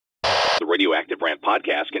The Radioactive Rant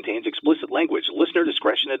podcast contains explicit language. Listener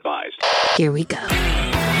discretion advised. Here we go.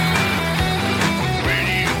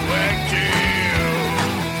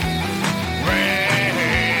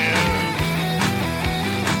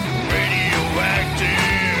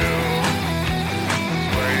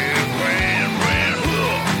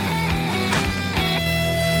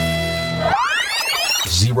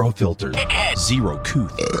 Zero filter, zero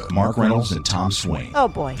couth. Mark Reynolds and Tom Swain. Oh,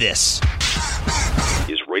 boy. This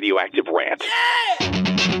is Radioactive Rant.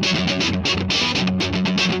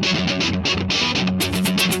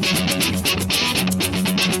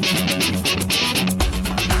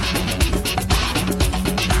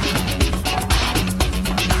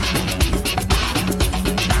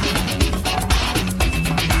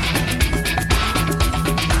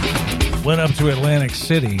 Went up to Atlantic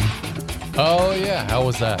City. Oh, yeah. How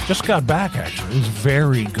was that? Just got back, actually. It was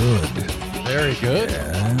very good. Very good?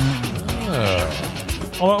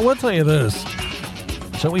 Well, I will tell you this.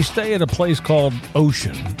 So we stay at a place called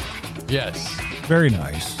Ocean. Yes. Very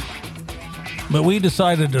nice. But we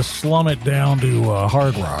decided to slum it down to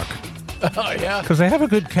Hard Rock. Oh, yeah? Because they have a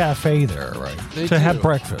good cafe there, right? They to do. have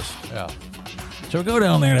breakfast. Yeah. So we go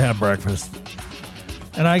down there to have breakfast.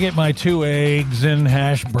 And I get my 2 eggs and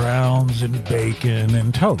hash browns and bacon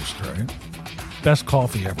and toast, right? Best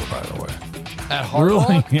coffee ever, by the way. At Hard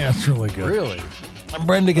Really? Rock? Yeah, it's really good. Really? And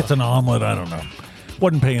Brenda gets an omelet. I don't know.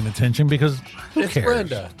 Wasn't paying attention because who It's cares?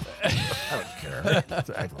 Brenda. I don't care.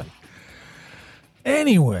 Exactly.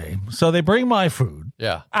 Anyway, so they bring my food.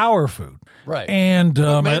 Yeah. Our food. Right. And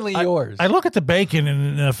mainly I, yours. I look at the bacon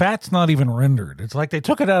and the fat's not even rendered. It's like they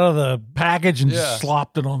took it out of the package and Yeah. just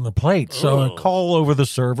slopped it on the plate. So I Ugh. call over the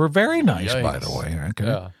server. Very nice, by Yikes. the way. Okay.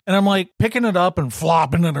 Yeah. And I'm like picking it up and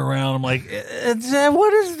flopping it around. I'm like,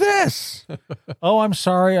 what is this? Oh, I'm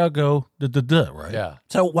sorry. I'll go, right? Yeah.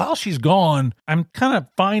 So while she's gone, I'm kind of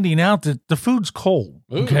finding out that the food's cold.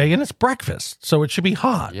 Ooh. Okay. And it's breakfast. So it should be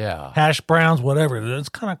hot. Yeah. Hash browns, whatever. It's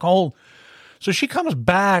kind of cold. So she comes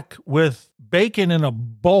back with bacon in a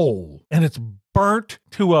bowl, and it's burnt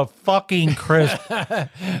to a fucking crisp.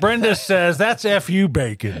 Brenda says, that's F-U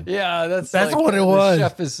bacon. Yeah, that's That's like what it the was.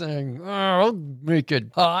 chef is saying, oh, I'll make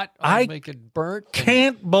it hot. I'll make it burnt. and-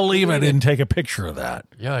 Can't believe I didn't take a picture of that.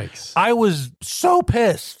 Yikes. I was so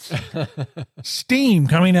pissed. Steam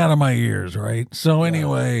coming out of my ears, right? So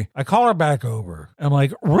anyway, I call her back over. I'm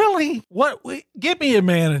like, really? What? Get me a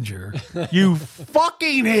manager. You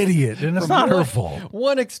fucking idiot. And it's not her fault.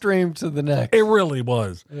 One extreme to the next. It really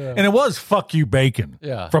was. Yeah. And it was fuck you bacon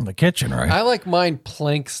Yeah. from the kitchen, right? I like mine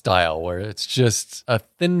plank style, where it's just a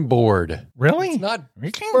thin board. Really? It's not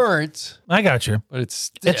You can't- burnt, I got you. but it's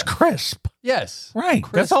stiff. It's crisp. Yes. Right.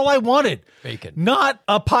 Crisp That's all I wanted. bacon. Not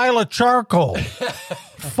a pile of charcoal.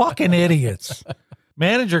 Fucking idiots.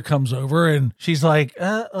 Manager comes over and she's like,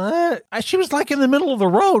 she was like in the middle of the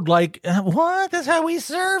road, like, what? That's how we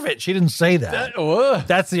serve it. She didn't say that.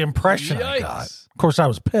 That's the impression I got. Yikes. Of course, I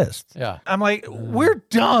was pissed. Yeah. I'm like, we're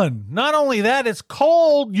done. Not only that, it's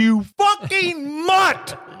cold, you fucking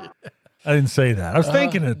mutt. I didn't say that. I was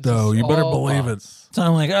thinking it, though. You better all believe it. thoughts. So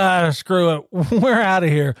I'm like, screw it. We're out of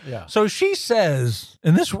here. Yeah. So she says,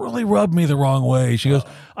 and this really rubbed me the wrong way. She goes,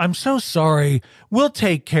 I'm so sorry. We'll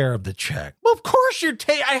take care of the check. Well, of course you're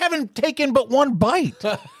I haven't taken but one bite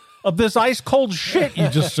of this ice cold shit you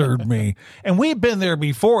just served me. And we've been there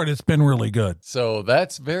before and it's been really good. So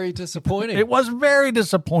that's very disappointing. It was very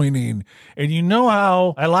disappointing. And you know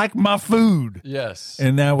how I like my food. Yes.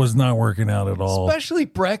 And that was not working out at all. Especially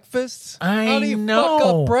breakfast. I How do you know. fuck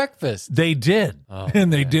up breakfast? They did.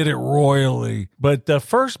 And they did it royally. But the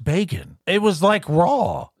first bacon, it was like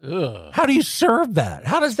raw. Ugh. How do you serve that?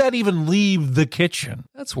 How does that even leave the kitchen?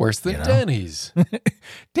 That's worse than know? Denny's.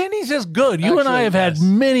 Denny's is good. You and I have Actually,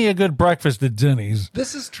 had yes. many a good breakfast at Denny's.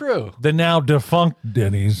 This is true. The now defunct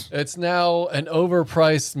Denny's. It's now an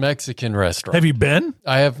overpriced Mexican restaurant. Have you been?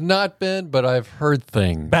 I have not been, but I've heard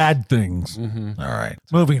things. Bad things. Mm-hmm. All right.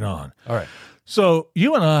 Moving on. All right. So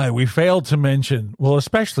you and I, we failed to mention, well,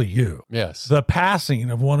 especially you, Yes. the passing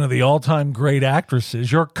of one of the all-time great actresses,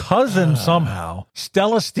 your cousin somehow,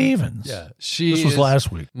 Stella Stevens. Yeah. She This was is last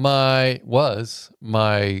week. my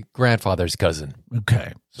grandfather's cousin.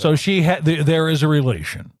 Okay. So she had, there is a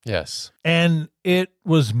relation. Yes. And it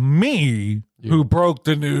was me who broke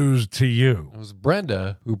the news to you. It was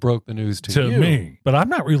Brenda who broke the news to you. Me. But I'm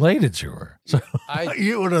not related to her. So I-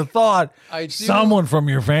 you would have thought I do- someone from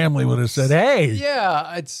your family would have said, hey.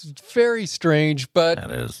 Yeah, it's very strange, but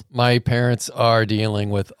That is. my parents are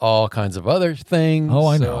dealing with all kinds of other things. Oh,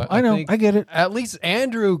 I so know. I know. think I get it. At least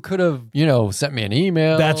Andrew could have, sent me an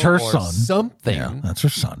email. That's her or son. Something. Yeah, that's her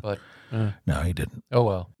son. But No, he didn't. Oh,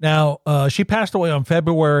 well. Now, she passed away on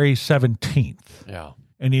February 17th. Yeah.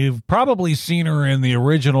 And you've probably seen her in the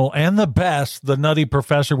original and the best, The Nutty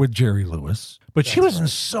Professor with Jerry Lewis. But she was in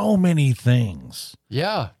so many things.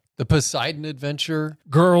 Yeah. The Poseidon Adventure.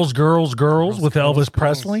 Girls, with Elvis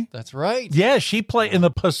Presley. That's right. Yeah, she played in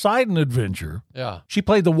the Poseidon Adventure. Yeah. She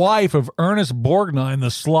played the wife of Ernest Borgnine,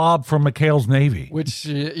 the slob from McHale's Navy. Which,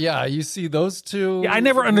 you see those two. Yeah, I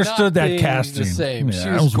never understood not that being casting. The same. Yeah, She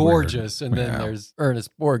that was was weird. gorgeous, and then there's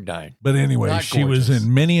Ernest Borgnine. But anyway, Not she was gorgeous.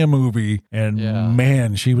 in many a movie, and Yeah.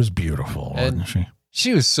 man, she was beautiful, And wasn't she?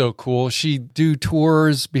 She was so cool. She'd do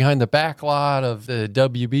tours behind the back lot of the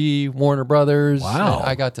WB, Warner Brothers. Wow. And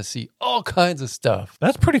I got to see all kinds of stuff.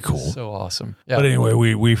 That's pretty cool. So awesome. Yeah. But anyway,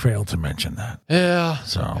 we failed to mention that. Yeah.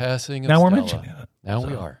 So Passing of now we're Stella. mentioning it. Now So,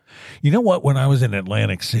 we are. You know what? When I was in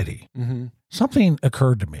Atlantic City, something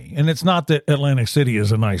occurred to me. And it's not that Atlantic City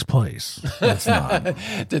is a nice place. It's not.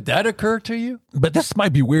 Did that occur to you? But this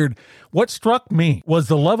might be weird. What struck me was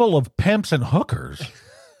the level of pimps and hookers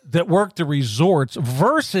that worked the resorts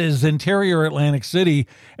versus interior Atlantic City.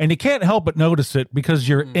 And you can't help but notice it because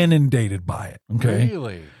you're inundated by it. Okay.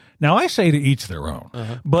 Really? Now, I say to each their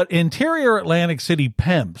own, but interior Atlantic City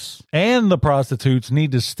pimps and the prostitutes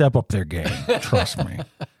need to step up their game. Trust me.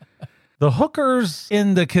 The hookers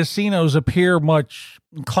in the casinos appear much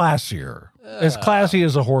classier, as classy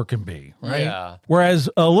as a whore can be, right? Yeah. Whereas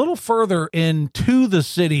a little further into the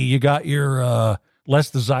city, you got your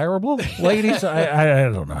less desirable ladies. I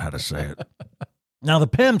don't know how to say it. Now, the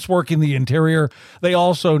pimps working the interior, they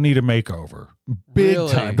also need a makeover. Big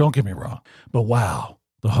Really? time. Don't get me wrong. But wow.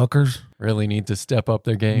 The hookers Really need to step up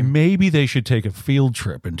their game. maybe they should take a field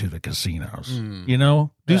trip into the casinos. You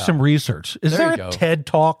know, do some research. Is There there you a go. TED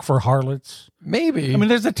Talk for harlots? Maybe. I mean,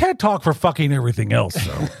 there's a TED Talk for fucking everything else,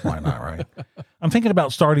 so why not, right? I'm thinking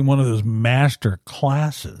about starting one of those master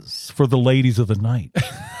classes for the ladies of the night.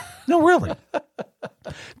 No, really.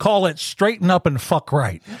 Call it Straighten Up and Fuck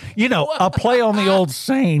Right. You know, a play on the old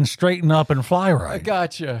saying, straighten up and fly I right.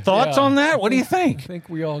 gotcha. Thoughts Yeah. on that? What do you I think? think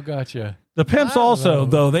we all gotcha. The pimps also,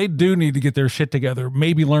 though, they do need to get their shit together,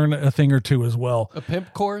 maybe learn a thing or two as well. A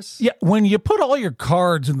pimp course? Yeah, when you put all your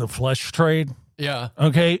cards in the flesh trade, Yeah.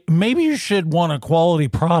 okay, maybe you should want a quality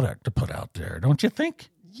product to put out there, don't you think?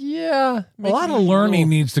 Yeah. A lot of learning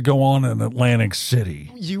needs to go on in Atlantic City.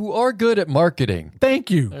 You are good at marketing. Thank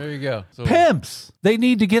you. There you go. So, Pimps, they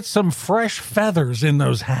need to get some fresh feathers in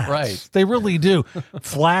those hats. Right. They really do.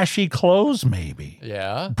 Flashy clothes, maybe.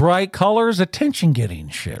 yeah. Bright colors, attention getting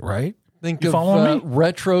shit, right? Think You of follow me?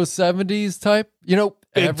 retro 70s type. You know,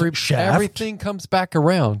 Shaft. everything comes back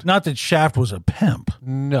around. Not that Shaft was a pimp.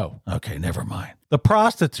 No. Okay, never mind. The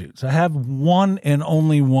prostitutes, I have one and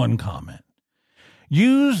only one comment.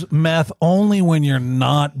 Use meth only when you're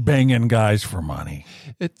not banging guys for money.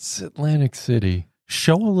 It's Atlantic City.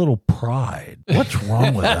 Show a little pride. What's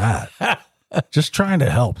wrong with that? Just trying to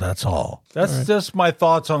help, that's all. That's just my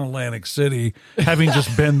thoughts on Atlantic City, having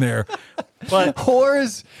just been there. But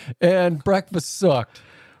Whores and breakfast sucked.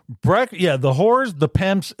 the whores, the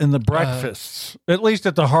pimps, and the breakfasts, at least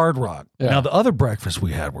at the Hard Rock. Yeah. Now, the other breakfasts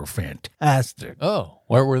we had were fantastic. Oh,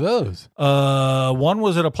 where were those? One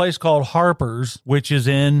was at a place called Harper's, which is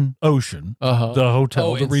in Ocean, Uh-huh. the hotel,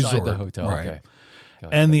 Oh, the inside resort. the hotel. Right. Okay.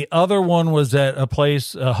 Gotcha. And the other one was at a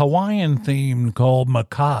place, Hawaiian themed called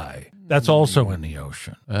Makai. That's also in the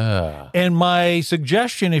ocean. And my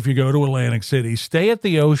suggestion, if you go to Atlantic City, stay at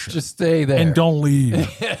the ocean. Just stay there. and don't leave.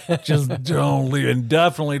 Just don't leave. And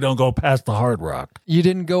definitely don't go past the Hard Rock. You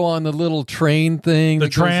didn't go on the little train thing The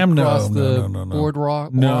that goes tram? No, across no, the no.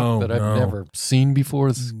 boardwalk No, that I've no. never seen before.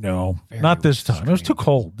 It's- No, not this time. It was too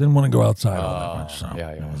cold. Didn't want to go outside all that much. So yeah.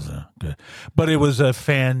 it was good. But it was a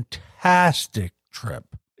fantastic trip.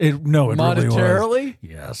 It really was. Monetarily?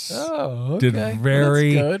 Yes. Oh, okay. Did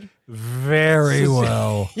very, That's good. very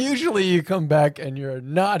well. Usually you come back and you're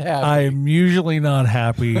not happy. I'm usually not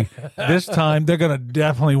happy. This time they're going to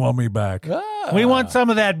definitely want me back. Ah. We want some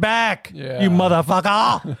of that back, Yeah. you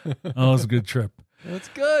motherfucker. Oh, it was a good trip. That's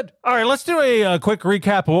good. All right, let's do a quick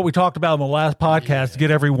recap of what we talked about in the last podcast to get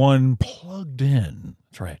everyone plugged in.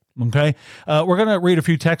 That's right. Okay. We're going to read a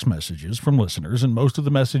few text messages from listeners, and most of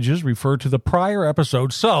the messages refer to the prior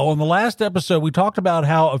episode. So, on the last episode, we talked about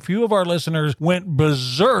how a few of our listeners went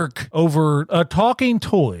berserk over a talking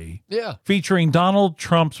toy Yeah. featuring Donald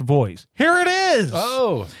Trump's voice. Here it is.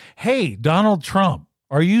 Oh, Hey, Donald Trump,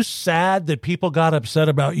 are you sad that people got upset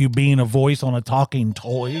about you being a voice on a talking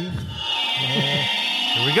toy?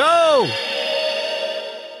 Here we go.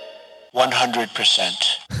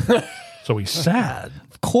 100%. So he's sad.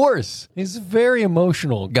 of course. He's a very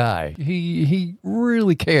emotional guy. He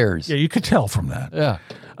really cares. Yeah, you could tell from that. Yeah.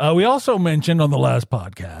 We also mentioned on the last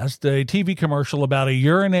podcast a TV commercial about a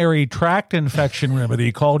urinary tract infection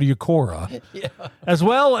remedy called Eucora, as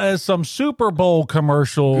well as some Super Bowl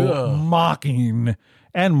commercial mocking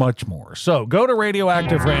and much more. So go to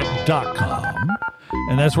radioactiverant.com,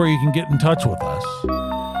 and that's where you can get in touch with us.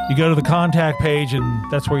 You go to the contact page,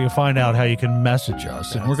 and that's where you find out how you can message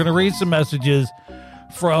us. And we're going to read some messages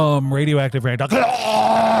from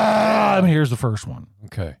radioactiverant.com. Here's the first one.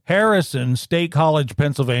 Okay. Harrison, State College,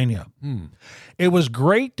 Pennsylvania. It was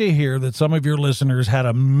great to hear that some of your listeners had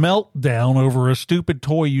a meltdown over a stupid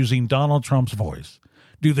toy using Donald Trump's voice.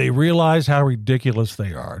 Do they realize how ridiculous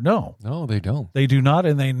they are? No. No, they don't. They do not,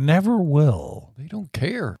 and they never will. They don't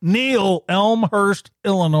care. Neil, Elmhurst,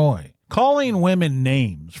 Illinois. Calling women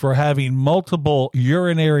names for having multiple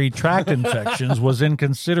urinary tract infections was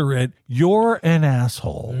inconsiderate. You're an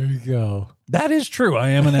asshole. There you go. That is true. I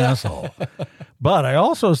am an asshole. But I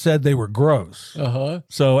also said they were gross. Uh-huh.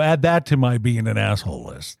 So add that to my being an asshole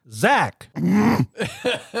list. Zach.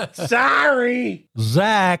 Sorry.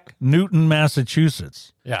 Zach, Newton,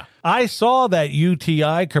 Massachusetts. Yeah. I saw that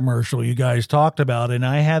UTI commercial you guys talked about, and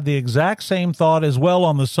I had the exact same thought as well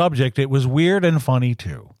on the subject. It was weird and funny,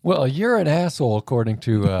 too. Well, you're an asshole, according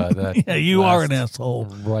to that. Yeah, you are an asshole.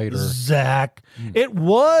 Writer. Zach. It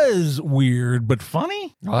was weird, but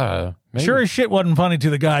funny? Maybe. Sure as shit wasn't funny to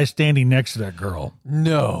the guy standing next to that girl.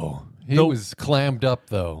 No. He was clammed up,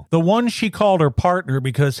 though. The one she called her partner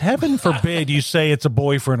because heaven forbid you say it's a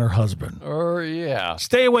boyfriend or husband. Or, yeah.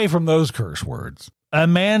 Stay away from those curse words.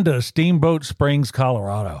 Amanda, Steamboat Springs,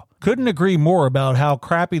 Colorado. Couldn't agree more about how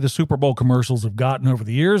crappy the Super Bowl commercials have gotten over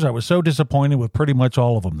the years. I was so disappointed with pretty much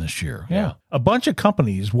all of them this year. Yeah. A bunch of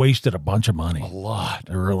companies wasted a bunch of money. A lot.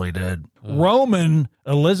 They really did. Roman,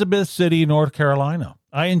 Elizabeth City, North Carolina.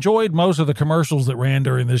 I enjoyed most of the commercials that ran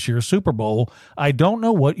during this year's Super Bowl. I don't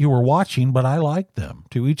know what you were watching, but I liked them.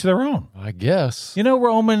 To each their own. I guess. You know,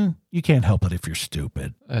 Roman, you can't help it if you're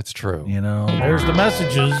stupid. That's true. You know, there's the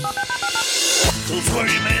messages. Those were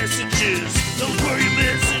your messages. Those were your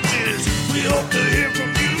messages. We hope to hear from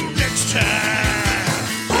you next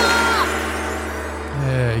time.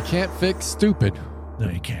 Yeah, you can't fix stupid. No,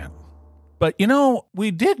 you can't. But, you know, we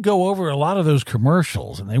did go over a lot of those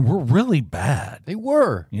commercials, and they were really bad. They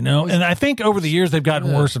were. You know, and I think over the years they've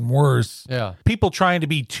gotten worse and worse. Yeah. People trying to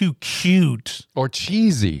be too cute Or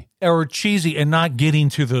cheesy. or cheesy and not getting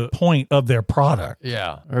to the point of their product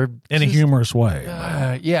Yeah. Or in a humorous way.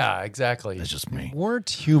 yeah, exactly. That's just me. Weren't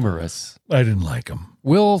humorous. I didn't like them.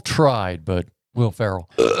 Will tried, but Will Ferrell.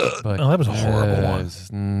 But Oh, that was a horrible one.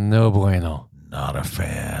 No bueno. Not a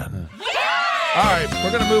fan. All right,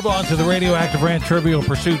 we're going to move on to the Radioactive Rant Trivial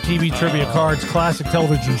Pursuit TV Trivia Cards Classic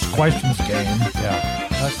Television Questions game. Yeah.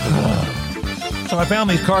 That's the one. So I found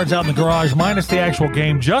these cards out in the garage, minus the actual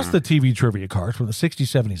game, just the TV trivia cards from the 60s,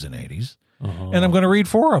 70s, and 80s. And I'm going to read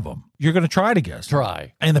 4 of them. You're going to try to guess.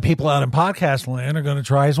 Try. And the people out in podcast land are going to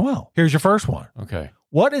try as well. Here's your first one. Okay.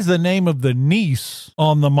 What is the name of the niece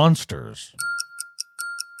on the Munsters?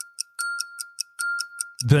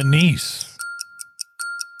 The niece.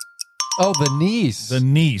 Oh, the niece. The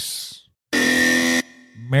niece.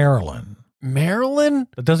 Marilyn. Marilyn?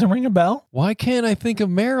 That doesn't ring a bell? Why can't I think of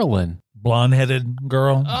Marilyn? Blonde-headed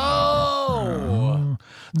girl. Oh.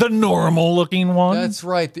 The normal-looking one. That's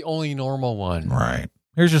right. The only normal one. right.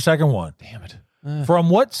 Here's your second one. Damn it. From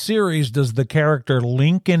what series does the character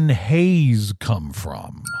Lincoln Hayes come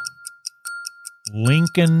from?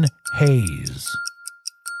 Lincoln Hayes.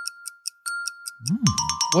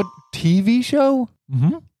 What TV show?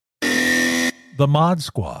 Mm-hmm. The Mod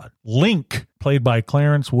Squad. Link, played by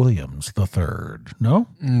Clarence Williams III. No?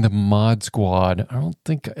 The Mod Squad. I don't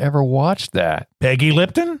think I ever watched that. Peggy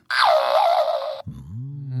Lipton?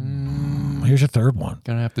 Here's your third one.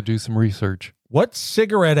 Gonna have to do some research. What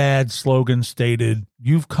cigarette ad slogan stated,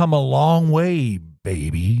 "You've come a long way,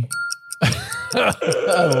 baby"?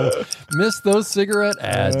 Oh, missed those cigarette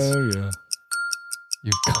ads. yeah.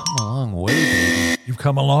 You've come a long way, baby. You've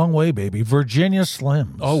come a long way, baby. Virginia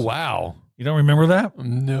Slims. Oh, wow. You don't remember that?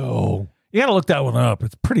 No. You got to look that one up.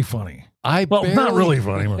 It's pretty funny. Well, not really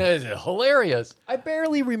funny. But It's hilarious. I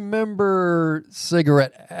barely remember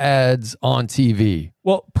cigarette ads on TV.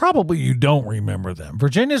 well, probably you don't remember them.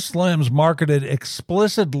 Virginia Slims marketed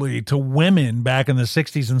explicitly to women back in the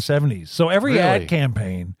 60s and 70s. So every Really? ad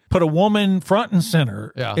campaign put a woman front and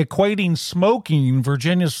center, Yeah. equating smoking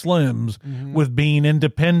Virginia Slims with being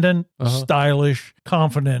independent, stylish,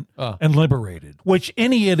 confident, and liberated, which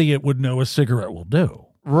any idiot would know a cigarette will do.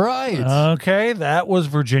 Right. Okay, that was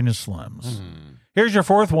Virginia Slims. Here's your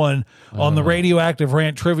fourth one on the Radioactive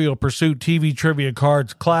Rant Trivial Pursuit TV Trivia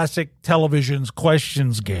Cards Classic Television's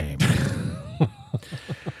Questions game.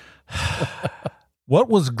 What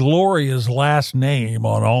was Gloria's last name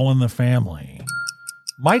on All in the Family?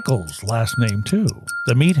 Michael's last name, too.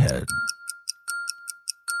 The meathead.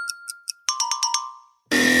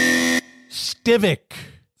 Stivik.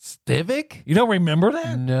 Stivik? You don't remember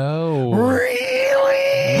that? No.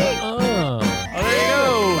 Really? Uh-uh. Oh, there you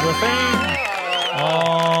go. The thing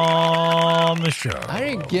on the show. I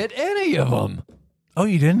didn't get any of them. Oh,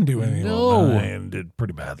 you didn't do anything. No. And did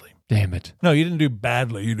pretty badly. Damn it. No, you didn't do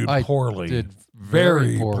badly. You did I poorly. did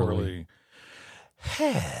very very poorly. All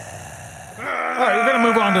right, we're going to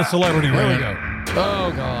move on to Celebrity There we Rant. go.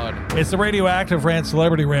 Oh, God. It's the Radioactive Rant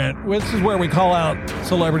Celebrity Rant. This is where we call out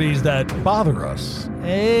celebrities that bother us.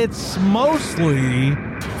 It's mostly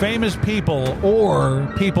famous people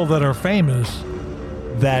or people that are famous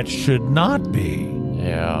that should not be.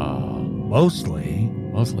 Yeah. Mostly.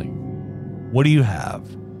 What do you have?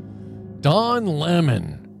 Don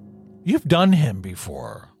Lemon. You've done him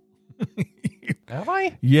before. Have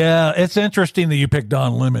I? Yeah, it's interesting that you picked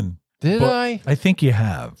Don Lemon. Did but I? I think you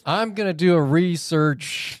have. I'm going to do a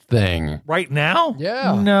research thing. Right now?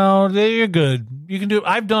 Yeah. No, you're good. You can do.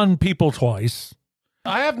 I've done people twice.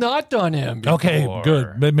 I have not done him before. Okay,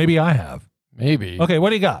 good. But maybe I have. Maybe. Okay, what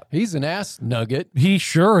do you got? He's an ass nugget. He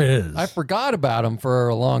sure is. I forgot about him for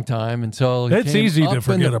a long time until he It's came easy to up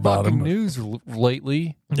forget in the about fucking him. news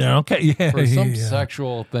lately Yeah, okay. Yeah. for some yeah.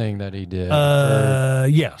 sexual thing that he did.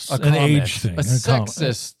 Yes. a An comment. age thing. A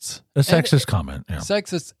sexist. A sexist comment. Yeah.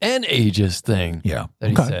 Sexist and ageist thing Yeah. that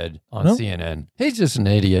he Okay. said on No. CNN. He's just an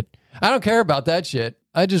idiot. I don't care about that shit.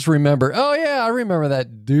 I just remember, oh yeah, I remember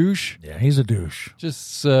that douche. Yeah, he's a douche.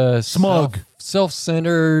 Just Smug.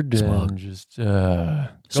 self-centered, Smug. and just goes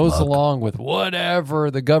Smug. along with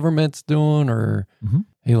whatever the government's doing, or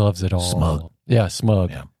he loves it all. Smug. Yeah,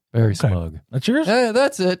 smug. Yeah. Very Okay. smug. That's yours?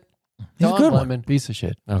 That's it. He's a Don good one. Lemon, piece of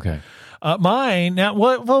shit. Okay. Mine now.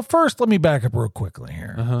 Well, first, let me back up real quickly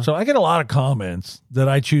here. Uh-huh. So I get a lot of comments that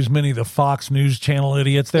I choose many of the Fox News Channel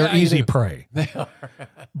idiots. They're Yeah, you easy do. prey, They are.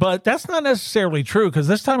 but that's not necessarily true because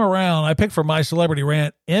this time around, I picked for my celebrity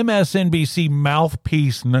rant MSNBC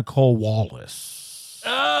mouthpiece Nicole Wallace.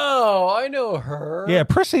 Oh, I know her. Yeah,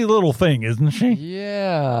 prissy little thing, isn't she?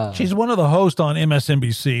 Yeah. She's one of the hosts on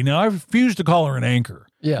MSNBC. Now, I refuse to call her an anchor.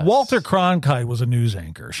 Yes. Walter Cronkite was a news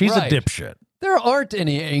anchor. She's Right. a dipshit. There aren't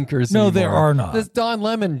any anchors No, anymore. there are not. This Don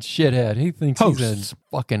Lemon shithead, he thinks Hosts. he's a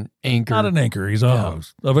fucking anchor. Not an anchor. He's a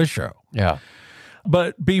host of a show. Yeah.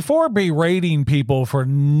 But before berating people for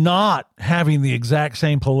not having the exact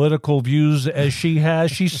same political views as she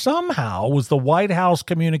has, she somehow was the White House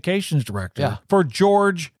communications director Yeah. for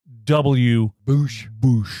George W. Bush.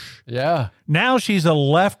 Yeah. Now she's a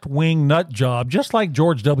left-wing nut job, just like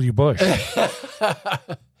George W. Bush.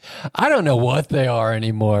 I don't know what they are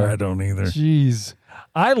anymore. I don't either. Jeez.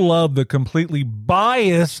 I love the completely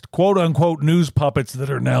biased, quote-unquote, news puppets that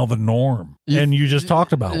are now the norm. And you just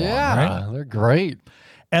talked about one, Yeah, right? they're great.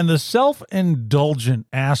 And the self-indulgent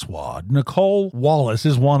asswad, Nicole Wallace,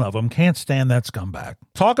 is one of them. Can't stand that scumbag.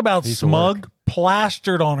 Talk about Piece of smug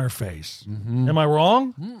plastered on her face. Am I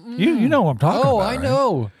wrong? You know what I'm talking about. Oh, I right?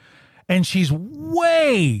 know. And she's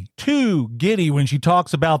way too giddy when she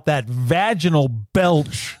talks about that vaginal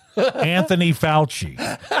belch, Anthony Fauci.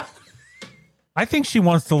 I think she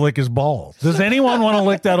wants to lick his balls. Does anyone want to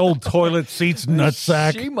lick that old toilet seats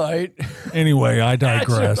nutsack? She might. Anyway, I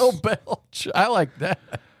digress. Vaginal belch. I like that.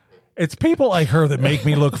 It's people like her that make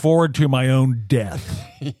me look forward to my own death.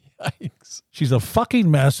 Yikes. She's a fucking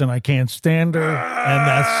mess and I can't stand her. And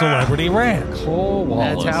that's Celebrity Rant. Cole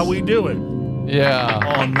Wallace. That's how we do it Yeah.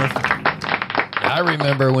 on the... I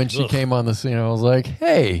remember when she came on the scene, I was like,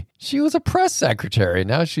 hey, she was a press secretary.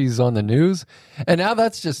 Now she's on the news. And now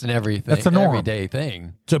that's just an That's the norm. everyday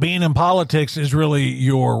thing. So being in politics is really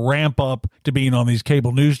your ramp up to being on these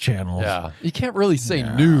cable news channels. Yeah. You can't really say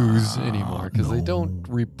news anymore because they don't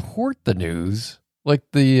report the news. Like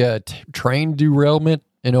the train derailment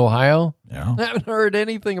in Ohio. Yeah. I haven't heard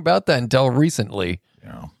anything about that until recently.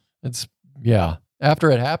 Yeah. It's, yeah.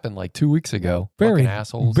 After it happened like 2 weeks ago. Very, Fucking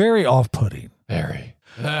assholes. very off-putting. Very.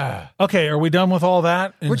 Okay, are we done with all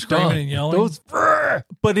that? And We're screaming done. and yelling? Those,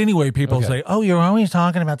 But anyway, people Okay. say, oh, you're always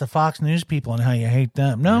talking about the Fox News people and how you hate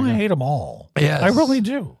them. No, I hate them all. Yes. I really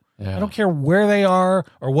do. Yeah. I don't care where they are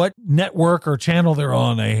or what network or channel they're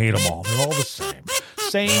on. I hate them all. They're all the same.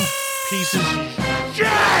 Same pieces of shit.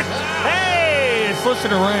 Hey, it's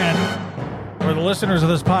Listener Rant, where the listeners of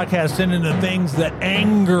this podcast send in the things that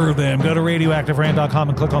anger them. Go to radioactiverant.com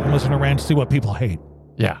and click on the Listener Rant to see what people hate.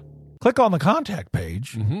 yeah. Click on the contact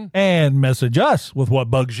page Mm-hmm. and message us with what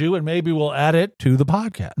bugs you, and maybe we'll add it to the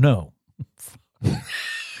podcast. No.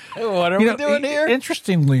 What are You we know, doing here?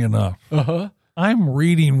 Interestingly enough, Uh-huh. I'm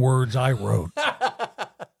reading words I wrote.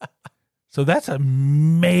 So that's a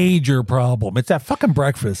major problem. It's that fucking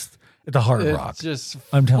breakfast at the Hard Rock. It just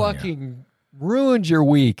I'm telling fucking ruined your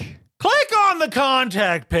week. Click on the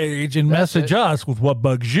contact page and message us with what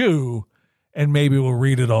bugs you, and maybe we'll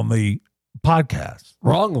read it on the podcast.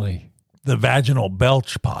 Wrongly. The Vaginal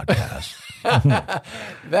Belch podcast.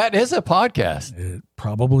 That is a podcast. It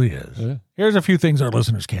probably is. Yeah. Here's a few things our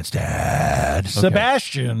listeners can't stand.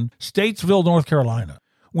 Sebastian, Statesville, North Carolina.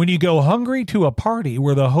 When you go hungry to a party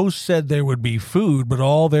where the host said there would be food, but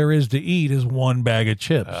all there is to eat is one bag of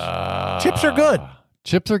chips. Chips are good.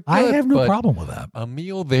 Chips are good. I have no but problem with that. A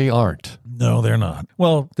meal, they aren't. No, they're not.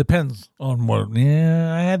 Well, depends on what.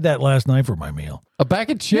 Yeah, I had that last night for my meal. A bag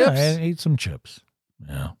of chips? Yeah, I ate some chips.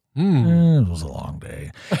 Yeah. Mm. It was a long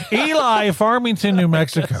day. Eli, Farmington, New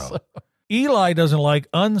Mexico. Eli doesn't like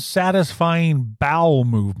unsatisfying bowel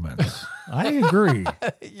movements. I agree.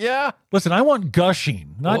 Yeah. Listen, I want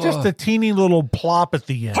gushing, not just a teeny little plop at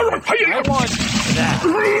the end. I want that.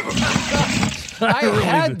 I really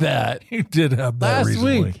had did. that. You did have that Last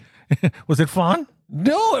recently. week. Was it fun?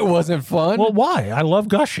 No, it wasn't fun. Well, why? I love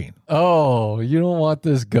gushing. Oh, you don't want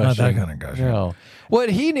this gushing. Not that kind of gushing. No. What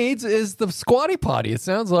he needs is the squatty potty, it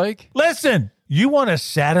sounds like. Listen, you want a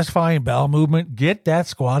satisfying bowel movement? Get that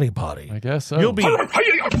squatty potty. I guess so. You'll be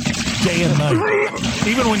day and night,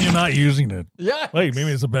 even when you're not using it. Yeah. Wait,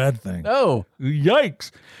 maybe it's a bad thing. No.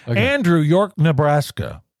 Yikes. Okay. Andrew, York,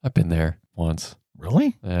 Nebraska. I've been there once.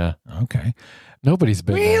 Really? Yeah. Okay. Nobody's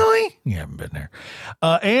been there. Really? You haven't been there.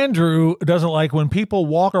 Andrew doesn't like when people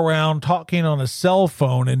walk around talking on a cell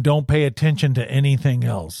phone and don't pay attention to anything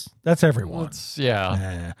else. That's everyone.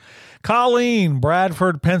 Yeah. Colleen,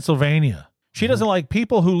 Bradford, Pennsylvania. She doesn't like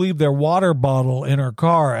people who leave their water bottle in her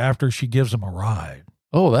car after she gives them a ride.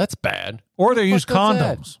 Oh, that's bad. Or they use What's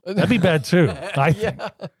that? condoms. That'd be bad too, I think. Yeah.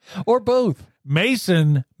 Or both.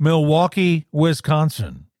 Mason, Milwaukee,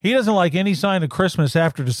 Wisconsin. He doesn't like any sign of Christmas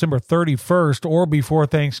after December 31st or before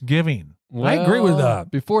Thanksgiving. I agree with Well, that.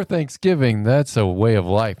 Before Thanksgiving, that's a way of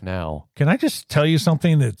life now. Can I just tell you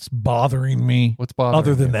something that's bothering me? What's bothering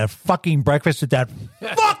Other than you? that fucking breakfast at that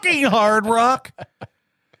fucking Hard Rock?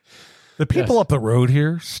 The people Yes. up the road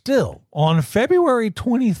here still, on February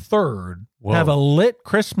 23rd, Whoa. have a lit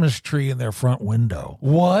Christmas tree in their front window.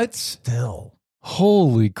 What? Still.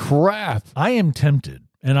 Holy crap. I am tempted,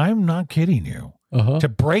 and I'm not kidding you, Uh-huh. to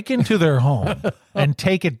break into their home and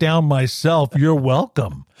take it down myself. You're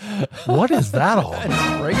welcome. What is that all?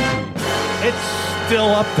 That's crazy. It's still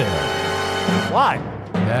up there. Why?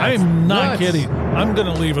 That's I'm not nuts. kidding. I'm going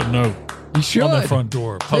to leave a note You should. on the front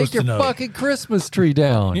door. Post Take your a note. fucking Christmas tree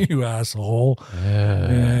down. You asshole.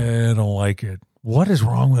 I don't like it. What is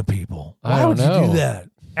wrong with people? I Why don't would you know. do that?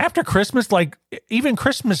 After Christmas, like even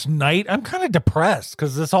Christmas night, I'm kind of depressed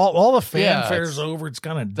because it's all the Yeah, fanfare's it's over. It's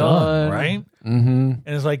kind of done, right? Mm-hmm. And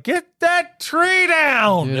it's like, get that tree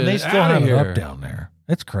down. Get and they it still outta have it here. up down there.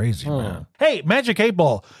 It's crazy, Huh. man. Hey, Magic 8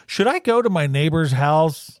 Ball, should I go to my neighbor's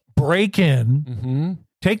house, break in, Mm-hmm.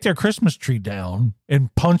 take their Christmas tree down,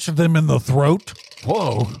 and punch them in the throat?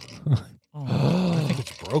 Whoa. I think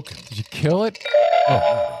it's broken. Did you kill it?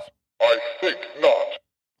 Oh, I think not.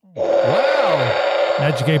 Wow.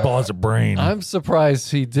 Magic 8 Ball has a brain. I'm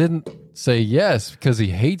surprised he didn't say yes because he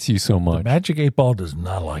hates you so much. Magic 8 Ball does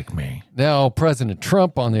not like me. Now, President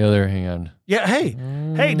Trump, on the other hand. Yeah,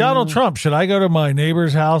 hey, Donald Trump, should I go to my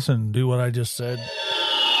neighbor's house and do what I just said?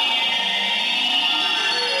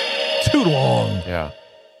 Too long. Yeah.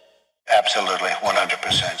 Absolutely,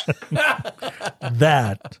 100%.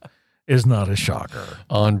 That is not a shocker.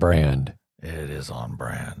 On brand. It is on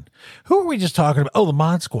brand. Who are we just talking about? Oh, the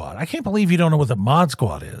Mod Squad. I can't believe you don't know what the Mod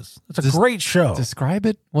Squad is. It's a great show. Describe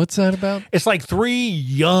it. What's that about? It's like three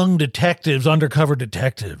young detectives, undercover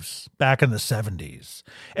detectives back in the 70s.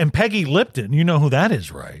 And Peggy Lipton, you know who that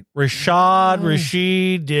is, right?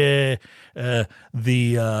 Rashid, the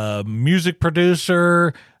music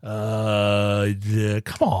producer.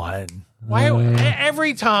 Come on. Why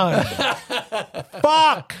every time?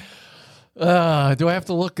 Fuck. Do I have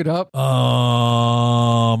to look it up?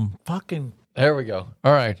 Fucking. There we go.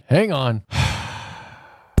 All right. Hang on.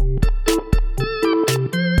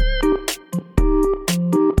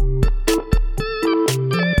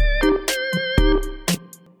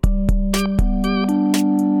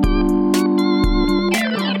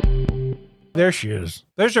 There she is.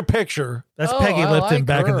 There's her picture. That's Oh, Peggy I Lipton like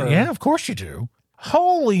back in her. the. Yeah, of course you do.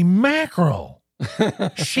 Holy mackerel.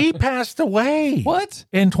 She passed away. What?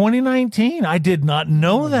 In 2019. I did not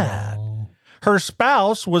know that. Her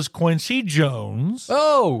spouse was Quincy Jones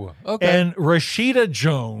Oh, okay. and Rashida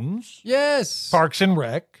Jones, yes. Parks and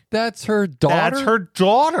Rec. That's her daughter? That's her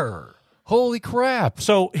daughter, Holy crap.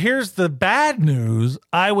 So here's the bad news.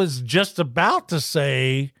 I was just about to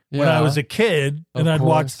say when I Yeah. was a kid and Of I'd course.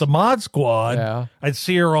 watch the Mod Squad, Yeah. I'd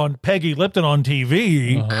see her on Peggy Lipton on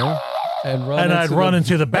TV. Uh-huh. And I'd run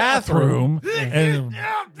into the bathroom, and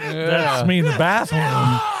that's me in the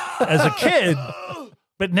bathroom as a kid.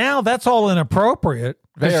 But now that's all inappropriate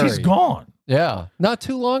because she's Very. gone. Yeah. Not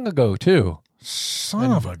too long ago, too. Son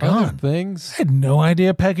of a Other gun. things. I had no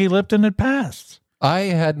idea Peggy Lipton had passed. I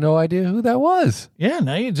had no idea who that was. Yeah,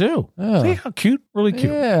 now you do. Oh. See how cute? Really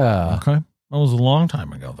cute. Yeah. Okay. That was a long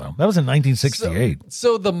time ago, though. That was in 1968.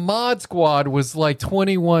 So the Mod Squad was like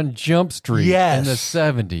 21 Jump Street Yes. in the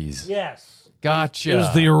 70s. Yes. Gotcha. It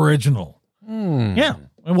was the original. Hmm. Yeah,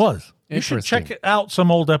 it was. You should Interesting. check out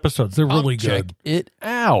some old episodes. They're really Check good. it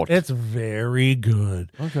out. It's very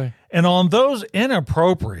good. Okay. And on those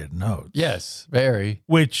inappropriate notes, Yes, very.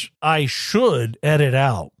 which I should edit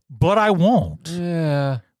out, but I won't,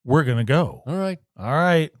 Yeah. we're going to go. All right. All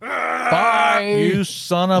right. Bye. You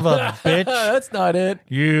son of a bitch. That's not it.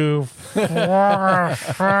 You kill you.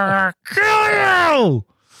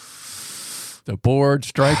 The board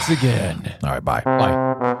strikes again. All right, bye.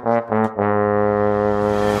 Bye.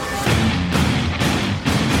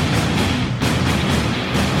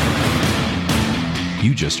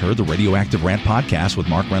 You just heard the Radioactive Rant podcast with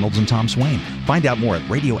Mark Reynolds and Tom Swain. Find out more at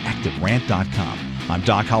radioactiverant.com. I'm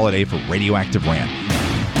Doc Holliday for Radioactive Rant.